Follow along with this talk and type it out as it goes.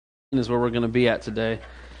is where we're going to be at today.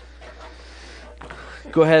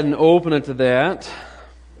 Go ahead and open it to that.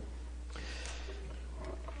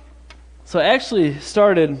 So I actually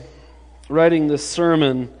started writing this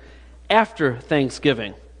sermon after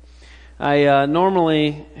Thanksgiving. I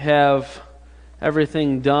normally have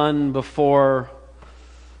everything done before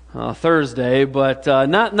Thursday, but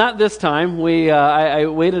not this time. I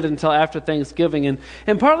waited until after Thanksgiving,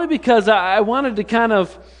 and partly because I wanted to kind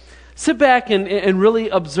of sit back and really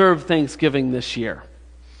observe Thanksgiving this year.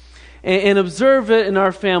 And observe it in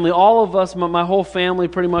our family. All of us, my whole family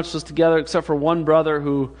pretty much was together except for one brother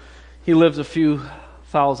who, he lives a few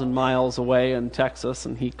thousand miles away in Texas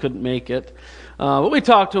and he couldn't make it. But we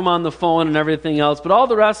talked to him on the phone and everything else. But all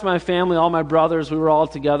the rest of my family, all my brothers, we were all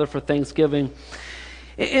together for Thanksgiving.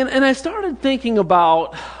 And I started thinking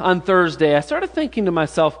about, on Thursday, I started thinking to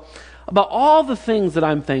myself about all the things that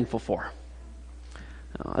I'm thankful for.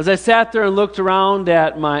 As I sat there and looked around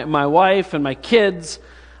at my wife and my kids,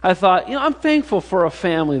 I thought, I'm thankful for a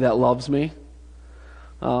family that loves me.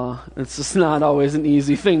 It's just not always an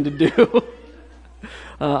easy thing to do.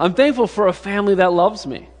 I'm thankful for a family that loves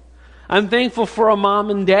me. I'm thankful for a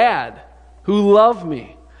mom and dad who love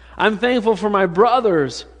me. I'm thankful for my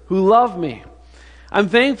brothers who love me. I'm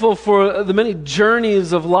thankful for the many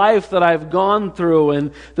journeys of life that I've gone through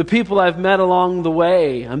and the people I've met along the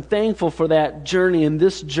way. I'm thankful for that journey and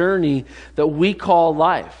this journey that we call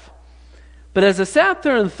life. But as I sat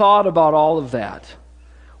there and thought about all of that,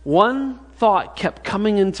 one thought kept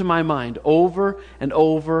coming into my mind over and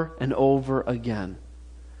over and over again.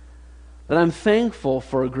 That I'm thankful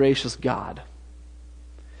for a gracious God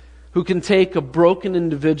who can take a broken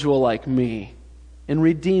individual like me and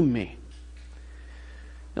redeem me.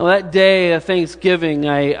 That day of Thanksgiving,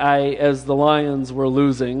 I as the Lions were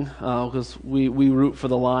losing, because we root for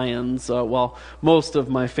the Lions. Most of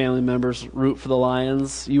my family members root for the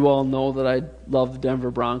Lions. You all know that I love the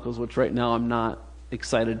Denver Broncos, which right now I'm not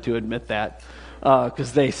excited to admit that,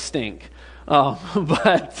 because they stink.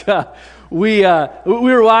 But we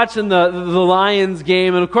were watching the Lions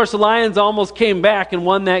game, and of course the Lions almost came back and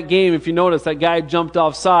won that game. If you notice, that guy jumped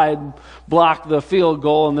offside, blocked the field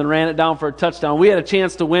goal, and then ran it down for a touchdown. We had a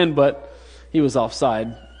chance to win, but he was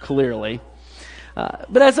offside, clearly.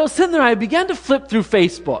 But as I was sitting there, I began to flip through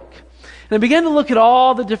Facebook. And I began to look at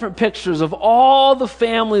all the different pictures of all the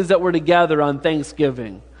families that were together on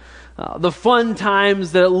Thanksgiving. The fun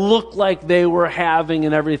times that it looked like they were having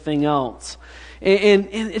and everything else. And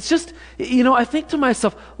it's just, I think to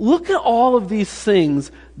myself, look at all of these things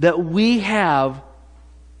that we have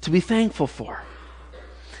to be thankful for.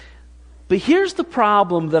 But here's the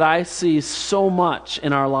problem that I see so much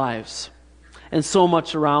in our lives and so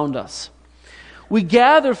much around us. We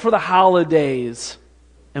gather for the holidays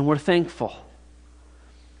and we're thankful.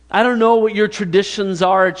 I don't know what your traditions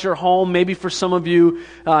are at your home. Maybe for some of you,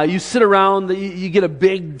 you sit around, you get a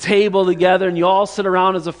big table together and you all sit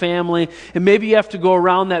around as a family. And maybe you have to go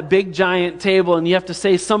around that big giant table and you have to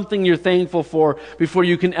say something you're thankful for before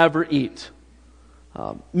you can ever eat.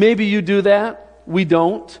 Maybe you do that. We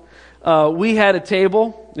don't. We had a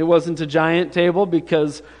table. It wasn't a giant table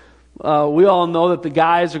because we all know that the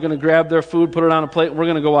guys are going to grab their food, put it on a plate, and we're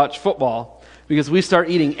going to go watch football because we start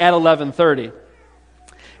eating at 11:30.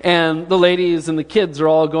 And the ladies and the kids are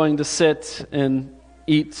all going to sit and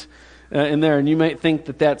eat in there. And you might think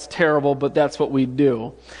that that's terrible, but that's what we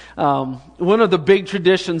do. One of the big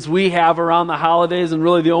traditions we have around the holidays, and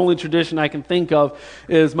really the only tradition I can think of,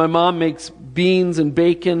 is my mom makes beans and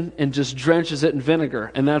bacon and just drenches it in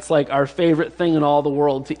vinegar. And that's like our favorite thing in all the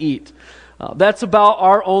world to eat. That's about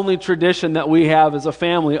our only tradition that we have as a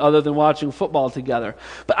family other than watching football together.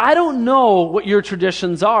 But I don't know what your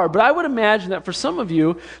traditions are, but I would imagine that for some of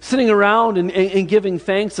you, sitting around and giving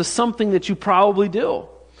thanks is something that you probably do.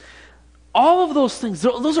 All of those things,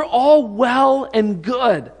 those are all well and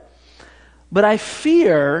good. But I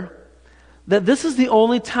fear that this is the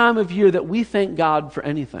only time of year that we thank God for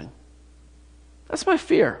anything. That's my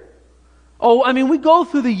fear. We go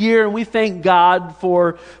through the year and we thank God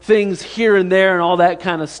for things here and there and all that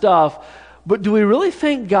kind of stuff. But do we really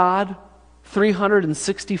thank God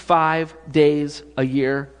 365 days a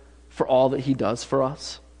year for all that He does for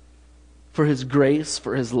us? For His grace,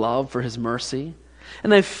 for His love, for His mercy?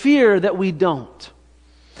 And I fear that we don't.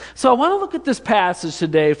 So I want to look at this passage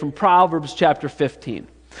today from Proverbs chapter 15.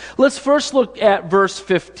 Let's first look at verse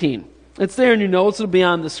 15. It's there in your notes. It'll be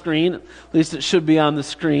on the screen. At least it should be on the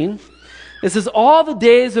screen. It says, all the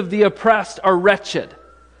days of the oppressed are wretched,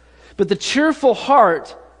 but the cheerful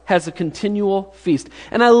heart has a continual feast.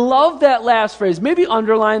 And I love that last phrase. Maybe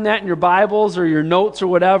underline that in your Bibles or your notes or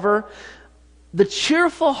whatever. The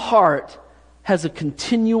cheerful heart has a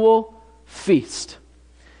continual feast.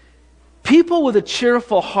 People with a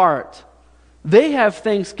cheerful heart, they have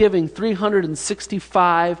Thanksgiving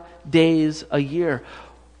 365 days a year.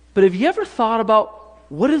 But have you ever thought about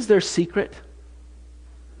what is their secret? Have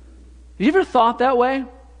you ever thought that way?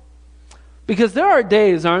 Because there are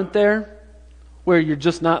days, aren't there, where you're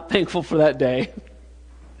just not thankful for that day.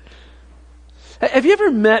 Have you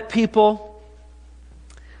ever met people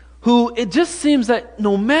who it just seems that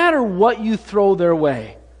no matter what you throw their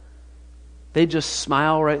way, they just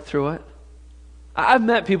smile right through it? I've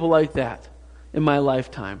met people like that in my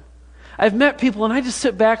lifetime. I've met people and I just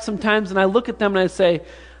sit back sometimes and I look at them and I say,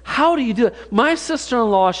 how do you do it? My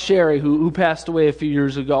sister-in-law, Sherry, who passed away a few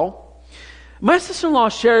years ago, my sister-in-law,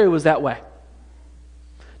 Sherry, was that way.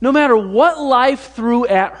 No matter what life threw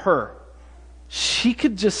at her, she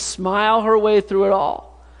could just smile her way through it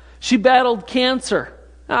all. She battled cancer.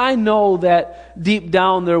 I know that deep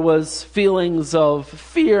down there was feelings of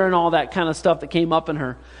fear and all that kind of stuff that came up in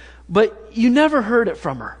her. But you never heard it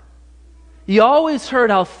from her. You always heard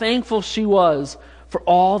how thankful she was for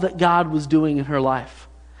all that God was doing in her life.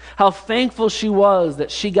 How thankful she was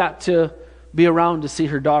that she got to be around to see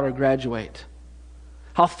her daughter graduate.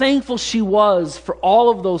 How thankful she was for all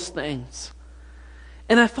of those things.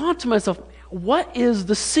 And I thought to myself, what is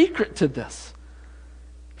the secret to this?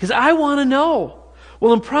 Because I want to know.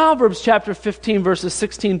 Well, in Proverbs chapter 15, verses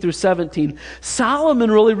 16 through 17,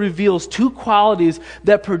 Solomon really reveals two qualities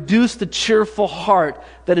that produce the cheerful heart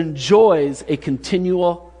that enjoys a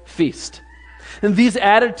continual feast. And these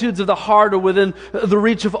attitudes of the heart are within the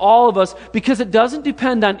reach of all of us because it doesn't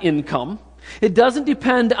depend on income. It doesn't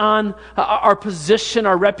depend on our position,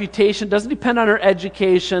 our reputation. It doesn't depend on our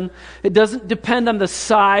education. It doesn't depend on the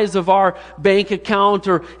size of our bank account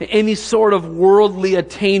or any sort of worldly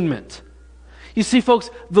attainment. You see, folks,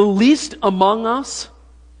 the least among us,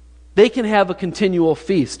 they can have a continual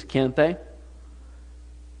feast, can't they?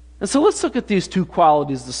 And so let's look at these two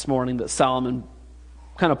qualities this morning that Solomon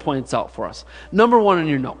kind of points out for us. Number one in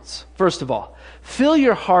your notes. First of all, fill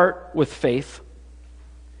your heart with faith.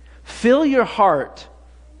 Fill your heart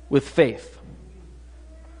with faith.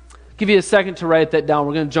 I'll give you a second to write that down.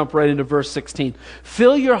 We're going to jump right into verse 16.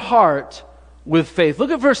 Fill your heart with faith.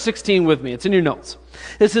 Look at verse 16 with me. It's in your notes.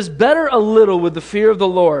 It says, better a little with the fear of the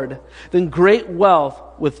Lord than great wealth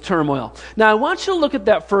with turmoil. Now, I want you to look at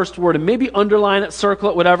that first word and maybe underline it,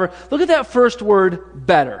 circle it, whatever. Look at that first word,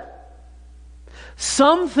 better.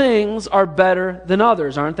 Some things are better than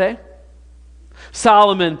others, aren't they?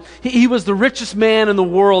 Solomon, he was the richest man in the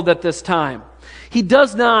world at this time. He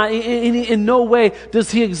does not, in no way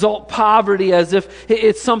does he exalt poverty as if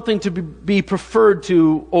it's something to be preferred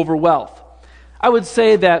to over wealth. I would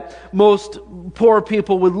say that most poor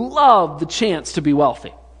people would love the chance to be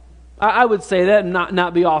wealthy. I would say that and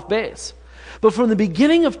not be off base. But from the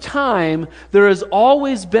beginning of time, there has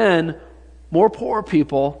always been more poor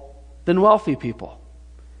people than wealthy people.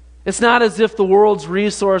 It's not as if the world's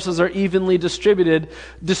resources are evenly distributed,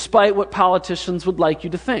 despite what politicians would like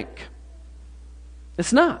you to think.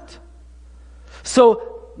 It's not.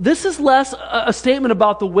 So this is less a statement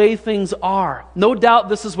about the way things are. No doubt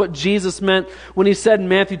this is what Jesus meant when he said in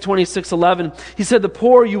Matthew 26:11, he said, the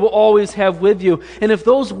poor you will always have with you. And if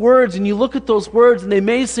those words, and you look at those words, and they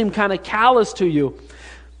may seem kind of callous to you,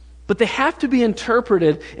 but they have to be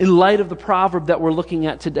interpreted in light of the proverb that we're looking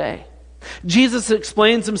at today. Jesus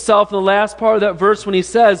explains himself in the last part of that verse when he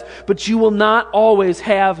says, but you will not always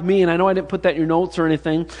have me. And I know I didn't put that in your notes or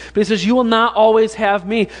anything, but he says, you will not always have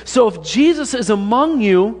me. So if Jesus is among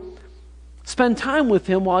you, spend time with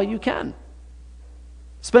him while you can.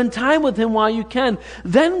 Spend time with him while you can.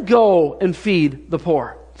 Then go and feed the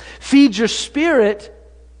poor. Feed your spirit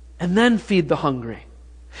and then feed the hungry.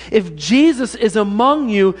 If Jesus is among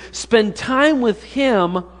you, spend time with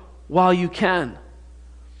him while you can.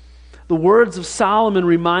 The words of Solomon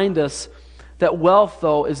remind us that wealth,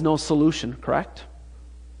 though, is no solution, correct?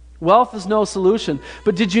 Wealth is no solution.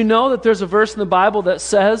 But did you know that there's a verse in the Bible that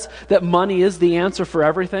says that money is the answer for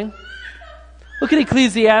everything? Look at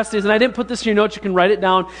Ecclesiastes, and I didn't put this in your notes, you can write it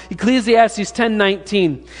down. Ecclesiastes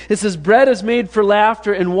 10:19. It says, bread is made for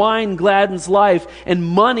laughter, and wine gladdens life, and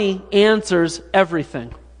money answers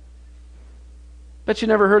everything. Bet you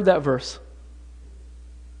never heard that verse.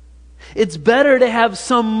 It's better to have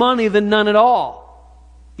some money than none at all.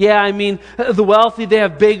 Yeah, I mean, the wealthy, they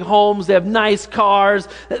have big homes, they have nice cars,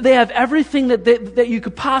 they have everything that you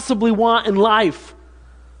could possibly want in life.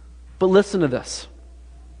 But listen to this.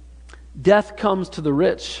 Death comes to the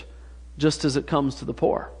rich just as it comes to the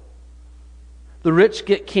poor. The rich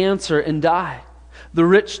get cancer and die. The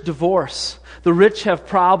rich divorce. The rich have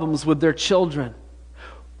problems with their children.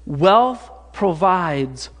 Wealth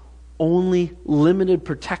provides only limited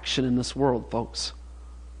protection in this world, folks.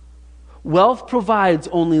 Wealth provides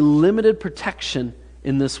only limited protection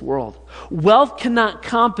in this world. Wealth cannot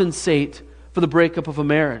compensate for the breakup of a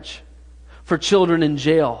marriage, for children in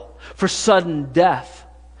jail, for sudden death.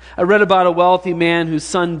 I read about a wealthy man whose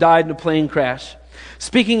son died in a plane crash.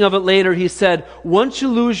 Speaking of it later, he said, once you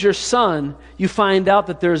lose your son, you find out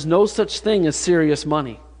that there is no such thing as serious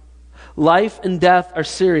money. Life and death are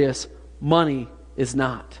serious. Money is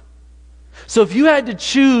not. So if you had to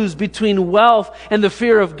choose between wealth and the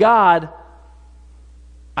fear of God,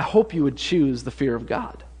 I hope you would choose the fear of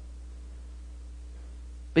God.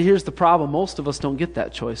 But here's the problem. Most of us don't get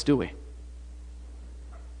that choice, do we?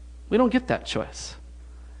 We don't get that choice.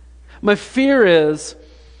 My fear is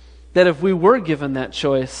that if we were given that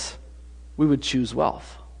choice, we would choose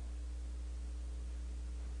wealth.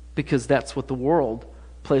 Because that's what the world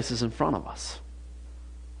places in front of us.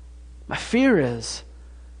 My fear is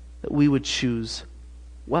that we would choose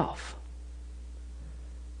wealth.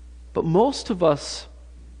 But most of us,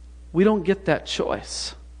 we don't get that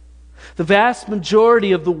choice. The vast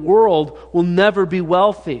majority of the world will never be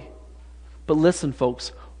wealthy. But listen,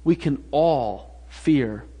 folks, we can all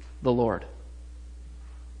fear the Lord.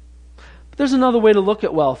 But there's another way to look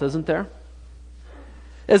at wealth, isn't there?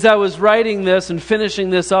 As I was writing this and finishing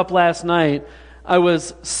this up last night, I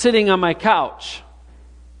was sitting on my couch.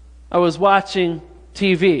 I was watching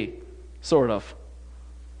TV, sort of.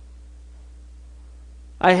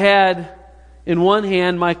 I had in one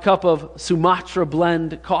hand my cup of Sumatra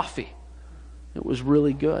blend coffee. It was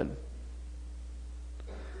really good.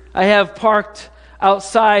 I have parked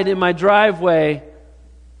outside in my driveway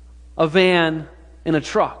a van and a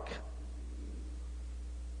truck.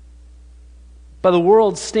 By the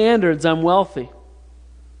world's standards, I'm wealthy.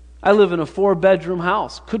 I live in a 4-bedroom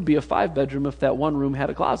house. Could be a 5-bedroom if that one room had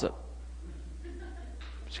a closet.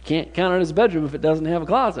 But you can't count it as a bedroom if it doesn't have a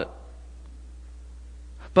closet.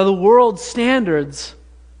 By the world's standards,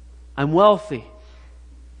 I'm wealthy.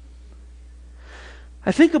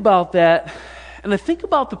 I think about that, and I think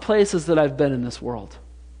about the places that I've been in this world.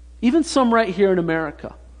 Even some right here in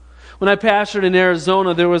America. When I pastored in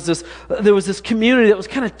Arizona, there was this community that was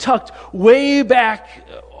kind of tucked way back,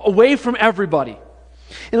 away from everybody.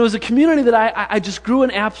 And it was a community that I just grew an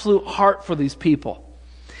absolute heart for these people.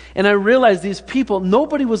 And I realized these people,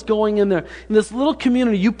 nobody was going in there. In this little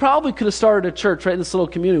community, you probably could have started a church right in this little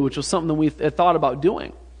community, which was something that we had thought about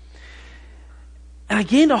doing. And I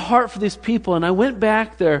gained a heart for these people, and I went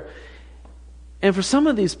back there. And for some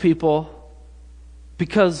of these people,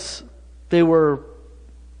 because they were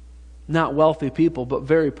not wealthy people, but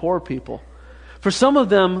very poor people, for some of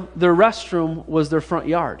them, their restroom was their front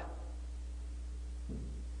yard.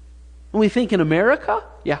 And we think in America?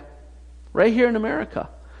 Yeah, right here in America.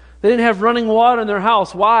 They didn't have running water in their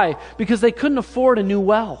house. Why? Because they couldn't afford a new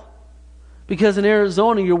well. Because in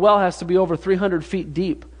Arizona, your well has to be over 300 feet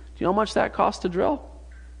deep. Do you know how much that costs to drill?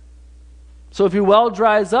 So if your well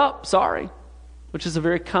dries up, sorry, which is a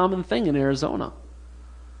very common thing in Arizona.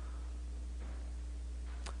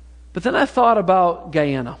 But then I thought about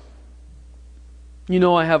Guyana. You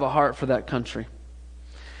know I have a heart for that country.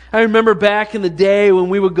 I remember back in the day when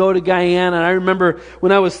we would go to Guyana, and I remember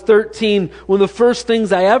when I was 13, one of the first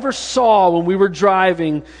things I ever saw when we were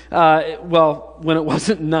driving, when it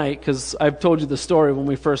wasn't night, because I've told you the story when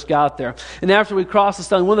we first got there. And after we crossed the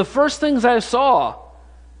Stung, one of the first things I saw,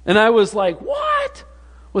 and I was like, what?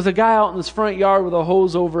 Was a guy out in his front yard with a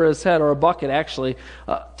hose over his head, or a bucket actually,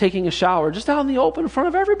 taking a shower, just out in the open in front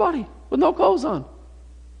of everybody, with no clothes on.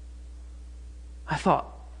 I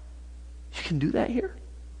thought, you can do that here?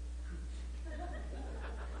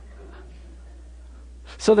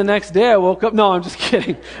 So the next day I woke up, no, I'm just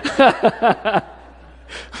kidding.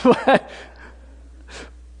 But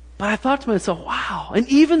I thought to myself, wow. And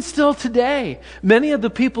even still today, many of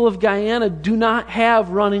the people of Guyana do not have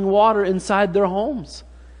running water inside their homes.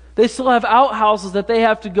 They still have outhouses that they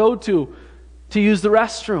have to go to use the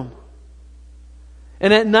restroom.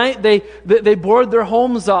 And at night they board their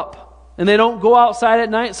homes up. And they don't go outside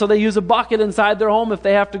at night, so they use a bucket inside their home if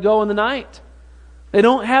they have to go in the night. They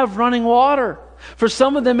don't have running water. For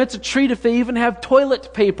some of them, it's a treat if they even have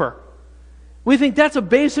toilet paper. We think that's a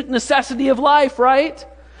basic necessity of life, right?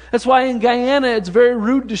 That's why in Guyana, it's very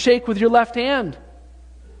rude to shake with your left hand,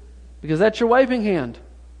 because that's your wiping hand.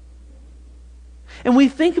 And we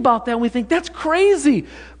think about that, and we think, that's crazy.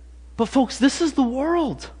 But folks, this is the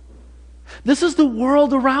world. This is the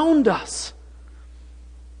world around us.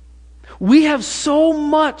 We have so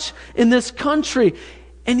much in this country.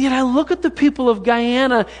 And yet I look at the people of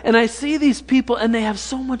Guyana and I see these people and they have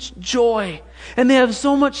so much joy And they have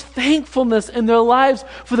so much thankfulness in their lives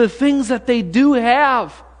for the things that they do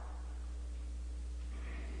have.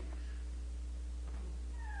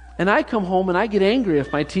 And I come home and I get angry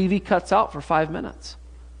if my TV cuts out for 5 minutes.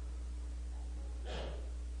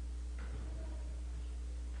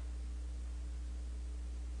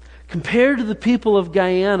 Compared to the people of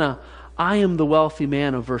Guyana, I am the wealthy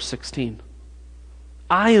man of verse 16.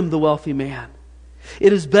 I am the wealthy man.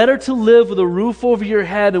 It is better to live with a roof over your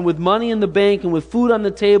head and with money in the bank and with food on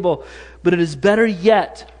the table, but it is better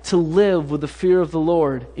yet to live with the fear of the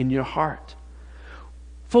Lord in your heart.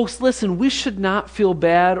 Folks, listen, we should not feel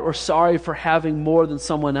bad or sorry for having more than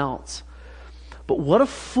someone else. But what a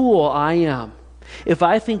fool I am if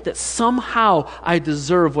I think that somehow I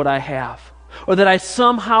deserve what I have, or that I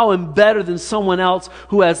somehow am better than someone else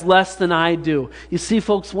who has less than I do. You see,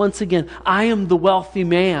 folks, once again, I am the wealthy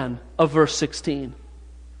man of verse 16.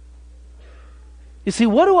 You see,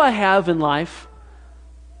 what do I have in life?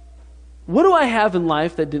 What do I have in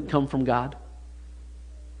life that didn't come from God?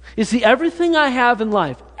 You see, everything I have in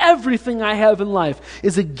life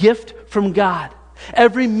is a gift from God.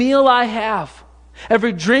 Every meal I have,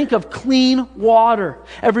 every drink of clean water,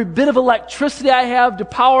 every bit of electricity I have to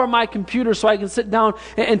power my computer so I can sit down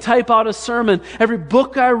and type out a sermon, every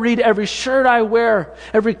book I read, every shirt I wear,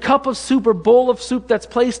 every cup of soup or bowl of soup that's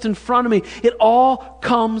placed in front of me, it all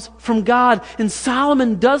comes from God. And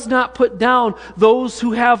Solomon does not put down those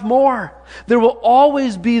who have more. There will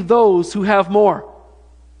always be those who have more.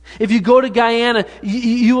 If you go to Guyana,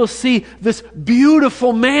 you will see this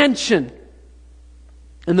beautiful mansion.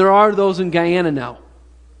 And there are those in Guyana now.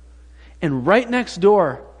 And right next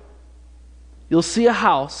door, you'll see a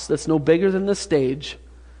house that's no bigger than the stage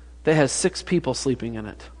that has 6 people sleeping in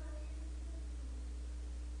it.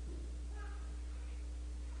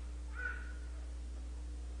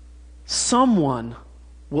 Someone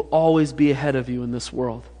will always be ahead of you in this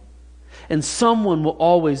world. And someone will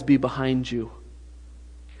always be behind you.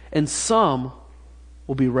 And some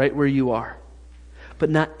will be right where you are. But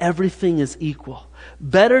not everything is equal.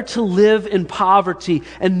 Better to live in poverty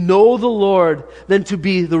and know the Lord than to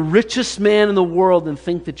be the richest man in the world and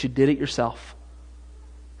think that you did it yourself.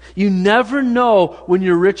 You never know when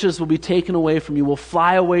your riches will be taken away from you, will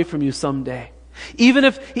fly away from you someday. Even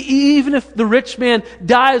if the rich man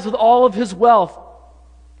dies with all of his wealth,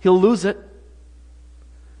 he'll lose it.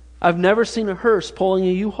 I've never seen a hearse pulling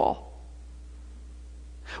a U-Haul.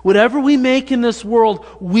 Whatever we make in this world,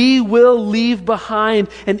 we will leave behind.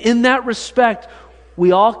 And in that respect,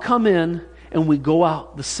 we all come in and we go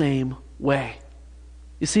out the same way.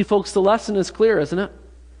 You see, folks, the lesson is clear, isn't it?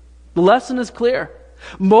 The lesson is clear.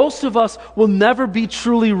 Most of us will never be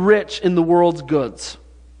truly rich in the world's goods.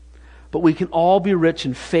 But we can all be rich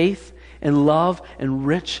in faith and love and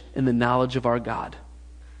rich in the knowledge of our God.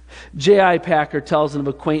 J.I. Packer tells of an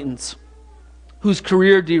acquaintance whose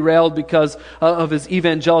career derailed because of his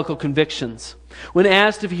evangelical convictions. When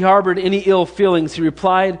asked if he harbored any ill feelings, he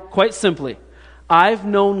replied quite simply, "I've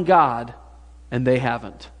known God, and they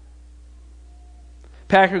haven't."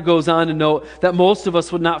 Packer goes on to note that most of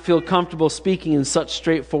us would not feel comfortable speaking in such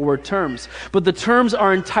straightforward terms. But the terms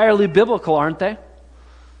are entirely biblical, aren't they?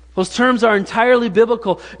 Those terms are entirely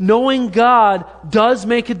biblical. Knowing God does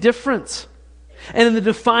make a difference. And in the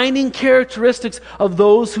defining characteristics of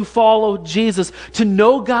those who follow Jesus, to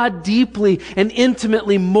know God deeply and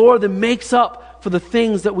intimately more than makes up for the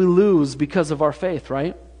things that we lose because of our faith,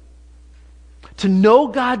 right? To know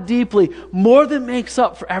God deeply more than makes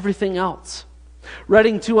up for everything else.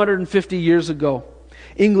 Writing 250 years ago,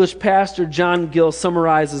 English pastor John Gill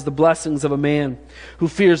summarizes the blessings of a man who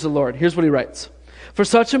fears the Lord. Here's what he writes. "For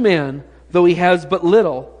such a man, though he has but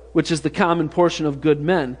little, which is the common portion of good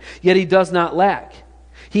men, yet he does not lack.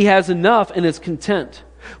 He has enough and is content.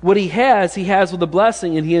 What he has with a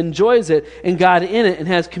blessing, and he enjoys it, and God in it, and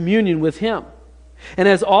has communion with him. And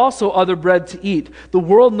has also other bread to eat, the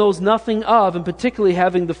world knows nothing of, and particularly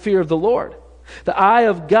having the fear of the Lord. The eye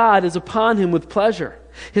of God is upon him with pleasure.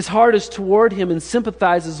 His heart is toward him and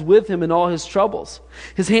sympathizes with him in all his troubles.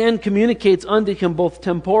 His hand communicates unto him both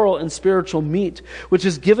temporal and spiritual meat, which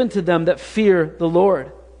is given to them that fear the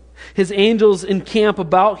Lord. His angels encamp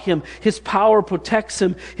about him. His power protects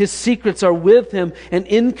him. His secrets are with him. And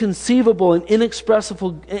inconceivable and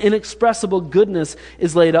inexpressible goodness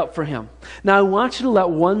is laid up for him." Now I want you to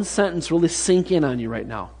let one sentence really sink in on you right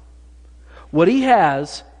now. What he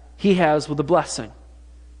has with a blessing.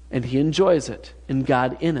 And he enjoys it, and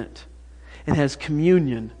God in it, and has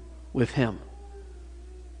communion with him.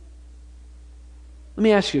 Let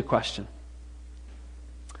me ask you a question.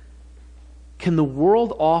 Can the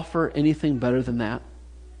world offer anything better than that?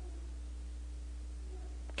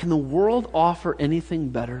 Can the world offer anything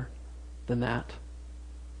better than that?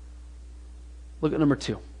 Look at number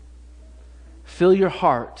 2. Fill your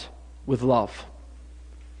heart with love.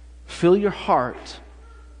 Fill your heart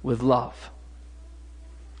with love.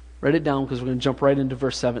 Write it down because we're going to jump right into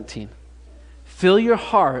verse 17. Fill your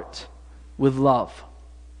heart with love.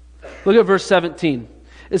 Look at verse 17.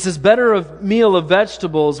 It says, better a meal of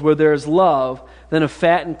vegetables where there is love than a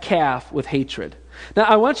fattened calf with hatred. Now,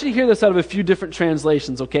 I want you to hear this out of a few different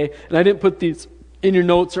translations, okay? And I didn't put these in your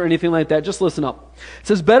notes or anything like that. Just listen up. It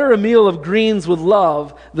says, better a meal of greens with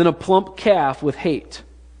love than a plump calf with hate.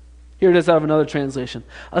 Here it is out of another translation.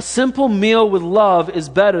 A simple meal with love is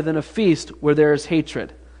better than a feast where there is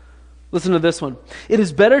hatred. Listen to this one. It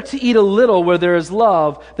is better to eat a little where there is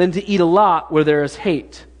love than to eat a lot where there is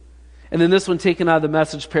hate. And then this one taken out of the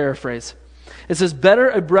Message paraphrase. It says, better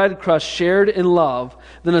a bread crust shared in love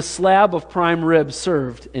than a slab of prime rib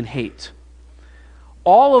served in hate.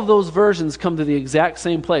 All of those versions come to the exact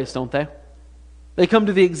same place, don't they? They come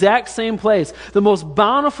to the exact same place. The most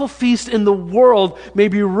bountiful feast in the world may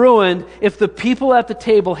be ruined if the people at the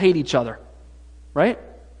table hate each other. Right?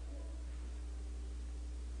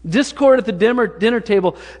 Discord at the dinner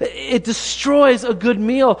table, it destroys a good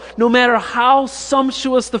meal, no matter how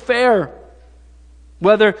sumptuous the fare.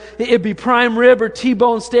 Whether it be prime rib or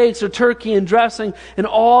T-bone steaks or turkey and dressing and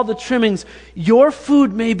all the trimmings, your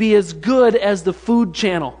food may be as good as the Food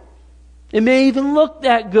Channel. It may even look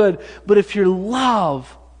that good, but if your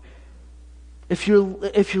loved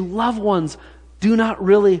ones do not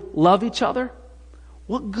really love each other,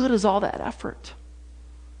 what good is all that effort?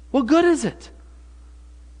 What good is it?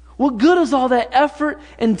 What good is all that effort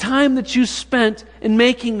and time that you spent in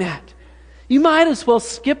making that? You might as well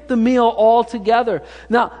skip the meal altogether.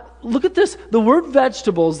 Now, look at this. The word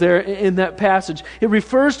vegetables there in that passage, it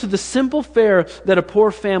refers to the simple fare that a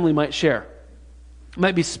poor family might share. It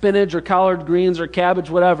might be spinach or collard greens or cabbage,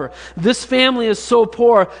 whatever. This family is so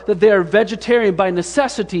poor that they are vegetarian by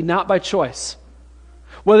necessity, not by choice.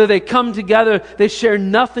 Whether they come together, they share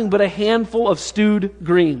nothing but a handful of stewed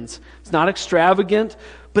greens. It's not extravagant,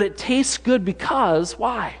 but it tastes good because,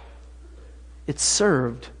 why? It's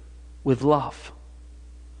served with love.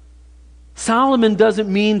 Solomon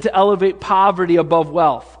doesn't mean to elevate poverty above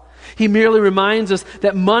wealth. He merely reminds us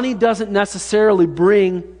that money doesn't necessarily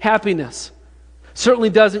bring happiness. Certainly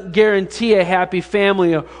doesn't guarantee a happy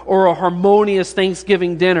family or a harmonious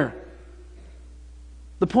Thanksgiving dinner.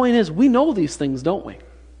 The point is, we know these things, don't we? Have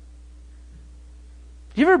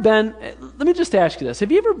you ever been, let me just ask you this,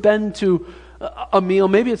 have you ever been to a meal,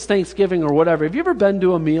 maybe it's Thanksgiving or whatever, have you ever been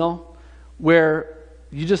to a meal where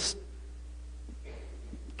you just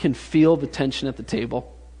can feel the tension at the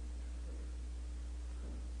table?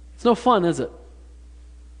 It's no fun, is it?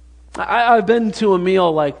 I've been to a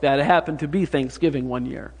meal like that. It happened to be Thanksgiving one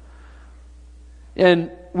year.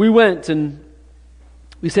 And we went and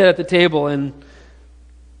we sat at the table and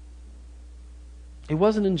it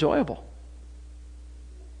wasn't enjoyable.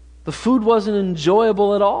 The food wasn't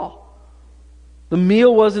enjoyable at all. The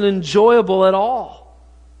meal wasn't enjoyable at all.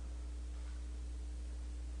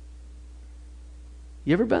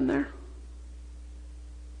 You ever been there?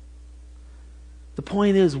 The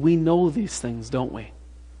point is, we know these things, don't we?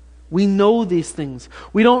 We know these things.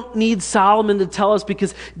 We don't need Solomon to tell us,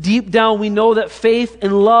 because deep down we know that faith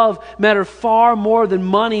and love matter far more than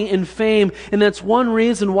money and fame. And that's one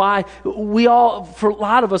reason why for a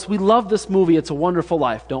lot of us, we love this movie, It's a Wonderful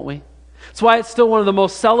Life, don't we? It's why it's still one of the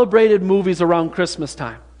most celebrated movies around Christmas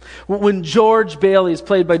time. When George Bailey is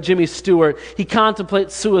played by Jimmy Stewart, he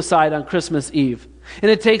contemplates suicide on Christmas Eve. And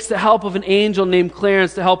it takes the help of an angel named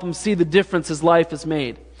Clarence to help him see the difference his life has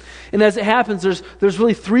made. And as it happens, there's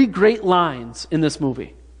really 3 great lines in this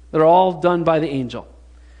movie that are all done by the angel.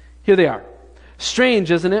 Here they are. Strange,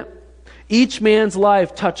 isn't it? Each man's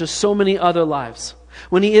life touches so many other lives.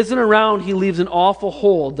 When he isn't around, he leaves an awful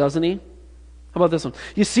hole, doesn't he? How about this one?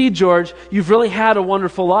 You see, George, you've really had a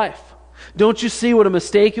wonderful life. Don't you see what a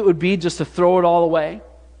mistake it would be just to throw it all away?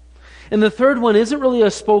 And the third one isn't really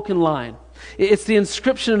a spoken line. It's the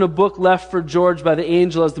inscription in a book left for George by the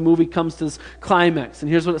angel as the movie comes to this climax. And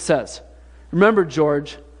here's what it says. Remember,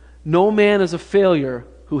 George, no man is a failure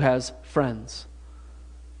who has friends.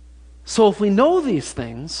 So if we know these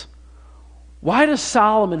things, why does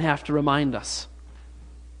Solomon have to remind us?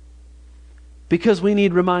 Because we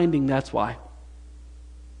need reminding, that's why.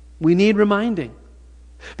 We need reminding.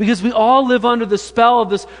 Because we all live under the spell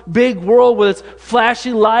of this big world with its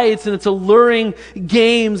flashy lights and its alluring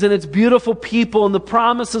games and its beautiful people and the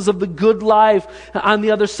promises of the good life on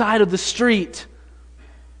the other side of the street.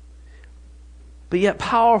 But yet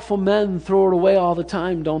powerful men throw it away all the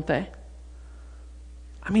time, don't they?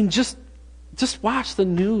 I mean, just watch the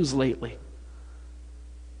news lately.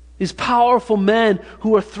 These powerful men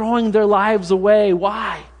who are throwing their lives away.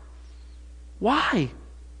 Why? Why?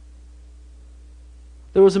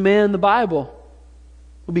 There was a man in the Bible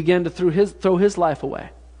who began to throw his life away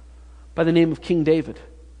by the name of King David.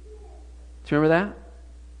 Do you remember that?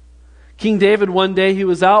 King David, one day, he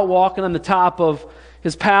was out walking on the top of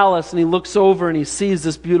his palace, and he looks over and he sees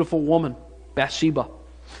this beautiful woman, Bathsheba.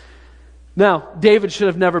 Now, David should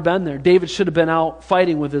have never been there. David should have been out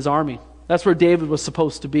fighting with his army. That's where David was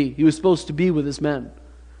supposed to be. He was supposed to be with his men.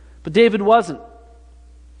 But David wasn't.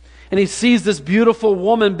 And he sees this beautiful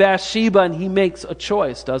woman, Bathsheba, and he makes a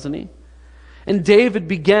choice, doesn't he? And David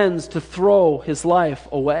begins to throw his life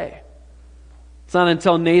away. It's not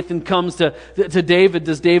until Nathan comes to David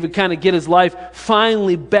does David kind of get his life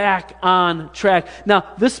finally back on track. Now,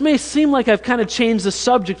 this may seem like I've kind of changed the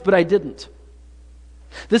subject, but I didn't.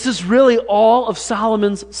 This is really all of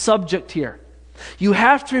Solomon's subject here. You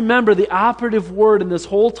have to remember the operative word in this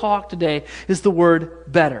whole talk today is the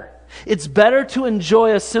word better. It's better to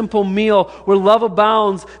enjoy a simple meal where love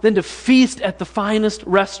abounds than to feast at the finest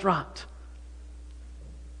restaurant.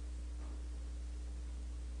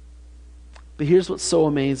 But here's what's so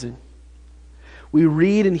amazing. We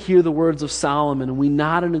read and hear the words of Solomon and we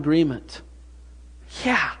nod in agreement.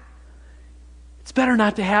 Yeah, it's better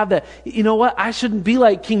not to have that. You know what? I shouldn't be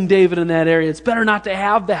like King David in that area. It's better not to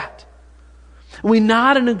have that. We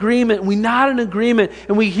nod in agreement,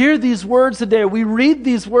 and we hear these words today, we read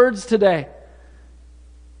these words today.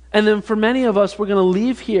 And then for many of us, we're going to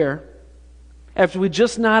leave here after we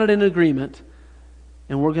just nodded in agreement,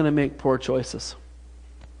 and we're going to make poor choices.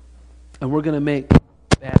 And we're going to make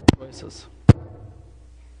bad choices.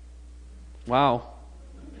 Wow.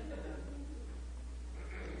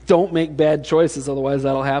 Don't make bad choices, otherwise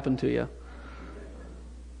that'll happen to you.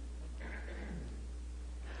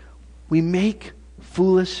 We make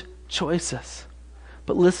foolish choices.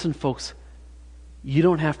 But listen, folks, you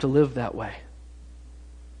don't have to live that way.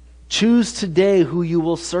 Choose today who you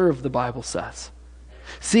will serve, the Bible says.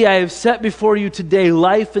 See, I have set before you today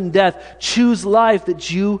life and death. Choose life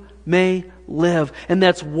that you may live. And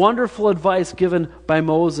that's wonderful advice given by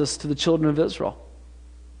Moses to the children of Israel.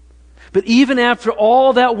 But even after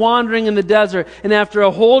all that wandering in the desert, and after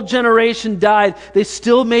a whole generation died, they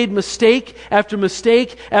still made mistake after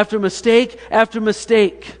mistake after mistake after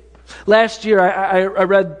mistake. Last year, I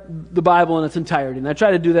read the Bible in its entirety, and I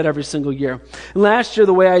try to do that every single year. And last year,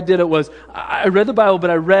 the way I did it was, I read the Bible, but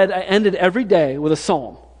I ended every day with a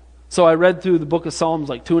psalm. So I read through the book of Psalms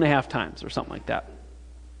like 2.5 times or something like that.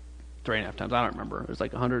 3.5 times, I don't remember. It was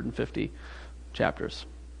like 150 chapters.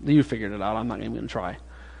 You figured it out. I'm not even going to try.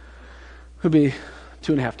 It would be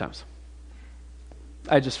 2.5 times.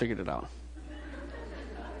 I just figured it out.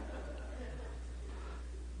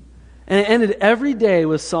 And it ended every day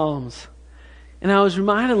with Psalms. And I was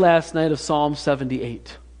reminded last night of Psalm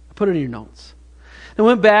 78. I put it in your notes. I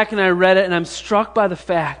went back and I read it, and I'm struck by the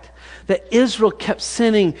fact that Israel kept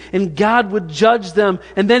sinning, and God would judge them,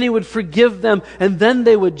 and then He would forgive them, and then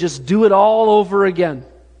they would just do it all over again.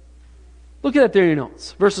 Look at it there in your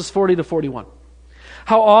notes, verses 40 to 41.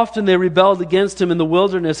 How often they rebelled against Him in the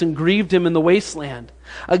wilderness and grieved Him in the wasteland.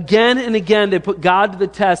 Again and again they put God to the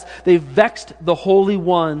test. They vexed the Holy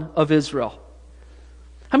One of Israel.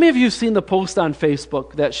 How many of you have seen the post on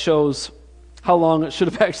Facebook that shows how long it should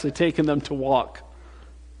have actually taken them to walk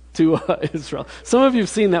to Israel? Some of you have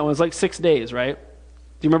seen that one. It's like 6 days, right?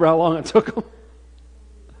 Do you remember how long it took them?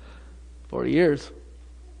 40 years.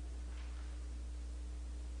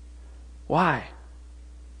 Why?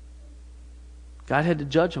 God had to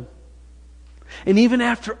judge them. And even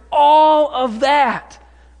after all of that,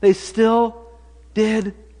 they still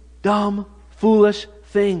did dumb, foolish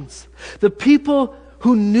things. The people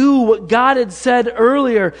who knew what God had said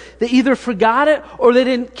earlier, they either forgot it, or they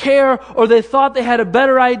didn't care, or they thought they had a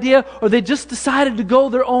better idea, or they just decided to go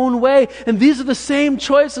their own way. And these are the same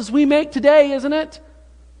choices we make today, isn't it?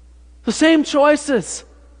 The same choices.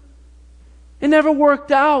 It never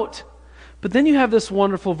worked out. But then you have this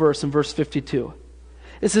wonderful verse in verse 52.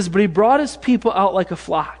 It says, "But He brought His people out like a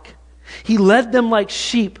flock. He led them like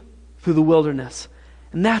sheep through the wilderness."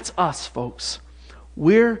 And that's us, folks.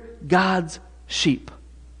 We're God's sheep.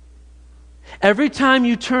 Every time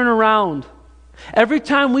you turn around, every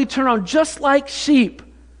time we turn around, just like sheep,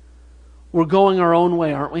 we're going our own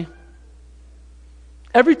way, aren't we?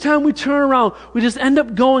 Every time we turn around, we just end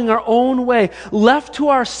up going our own way. Left to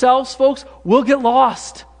ourselves, folks, we'll get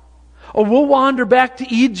lost. Or we'll wander back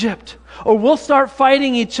to Egypt. or we'll start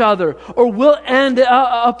fighting each other, or we'll end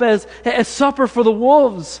up as supper for the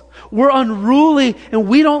wolves. We're unruly and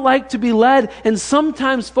we don't like to be led. And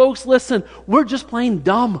sometimes, folks, listen, we're just plain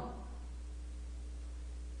dumb.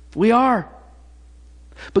 We are.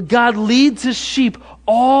 But God leads His sheep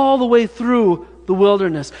all the way through the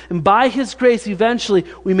wilderness. And by His grace, eventually,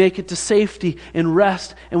 we make it to safety and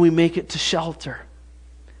rest, and we make it to shelter.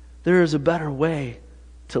 There is a better way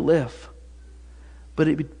to live. But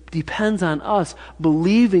it depends on us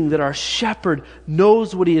believing that our shepherd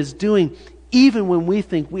knows what he is doing, even when we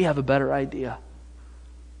think we have a better idea.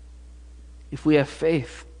 If we have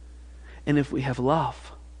faith and if we have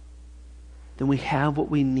love, then we have what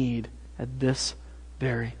we need at this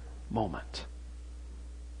very moment.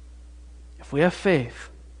 If we have faith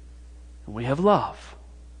and we have love,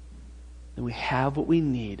 then we have what we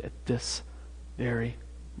need at this very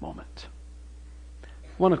moment. I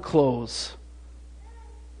want to close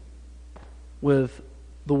with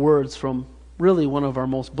the words from really one of our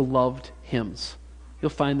most beloved hymns. You'll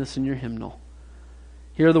find this in your hymnal.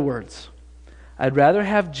 Here are the words. I'd rather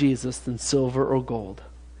have Jesus than silver or gold.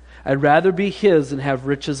 I'd rather be His than have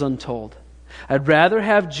riches untold. I'd rather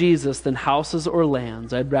have Jesus than houses or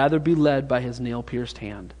lands. I'd rather be led by His nail-pierced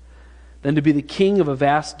hand than to be the king of a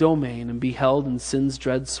vast domain and be held in sin's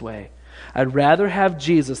dread sway. I'd rather have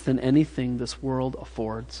Jesus than anything this world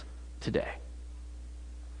affords today.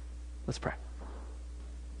 Let's pray.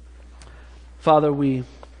 Father, we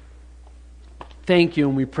thank You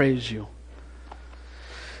and we praise You.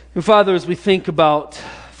 And Father, as we think about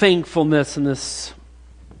thankfulness in this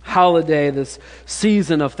holiday, this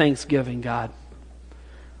season of Thanksgiving, God,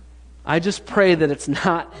 I just pray that it's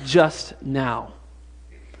not just now.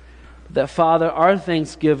 That, Father, our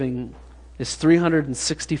Thanksgiving is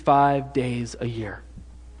 365 days a year.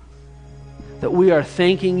 That we are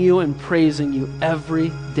thanking You and praising You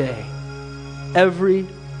every day. Every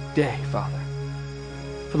day, Father.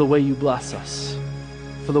 For the way You bless us.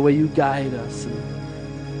 For the way You guide us.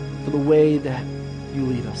 And for the way that You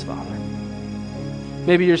lead us, Father.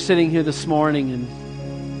 Maybe you're sitting here this morning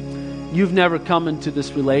and you've never come into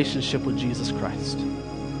this relationship with Jesus Christ.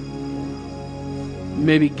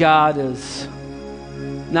 Maybe God is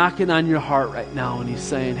knocking on your heart right now and He's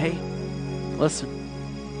saying, hey, listen,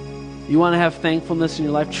 you want to have thankfulness in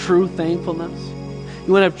your life, true thankfulness?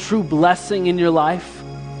 You want to have true blessing in your life?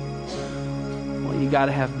 Well, you got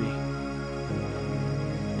to have me.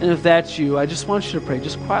 And if that's you, I just want you to pray,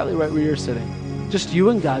 just quietly right where you're sitting. Just you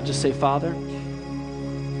and God, just say, Father,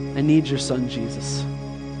 I need Your Son, Jesus.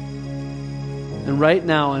 And right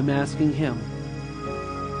now I'm asking Him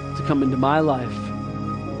to come into my life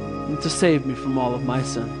and to save me from all of my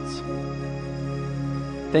sins.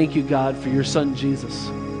 Thank You, God, for Your Son, Jesus,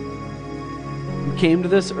 who came to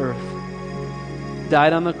this earth,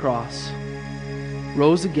 died on the cross,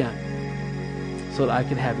 rose again, so that I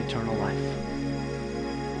could have eternal life.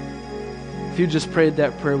 If you just prayed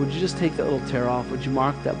that prayer, would you just take that little tear off? Would you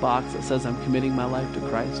mark that box that says, I'm committing my life to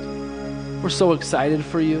Christ? We're so excited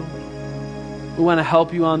for you. We want to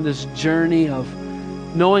help you on this journey of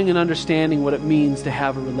knowing and understanding what it means to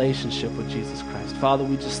have a relationship with Jesus Christ. Father,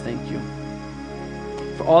 we just thank You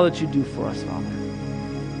for all that You do for us, Father.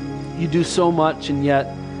 You do so much, and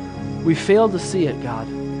yet we fail to see it, God.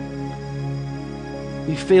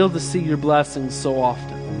 We fail to see Your blessings so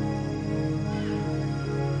often.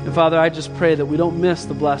 And Father, I just pray that we don't miss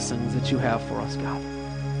the blessings that You have for us, God.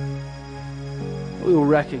 We will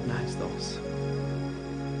recognize those.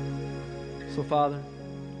 So, Father,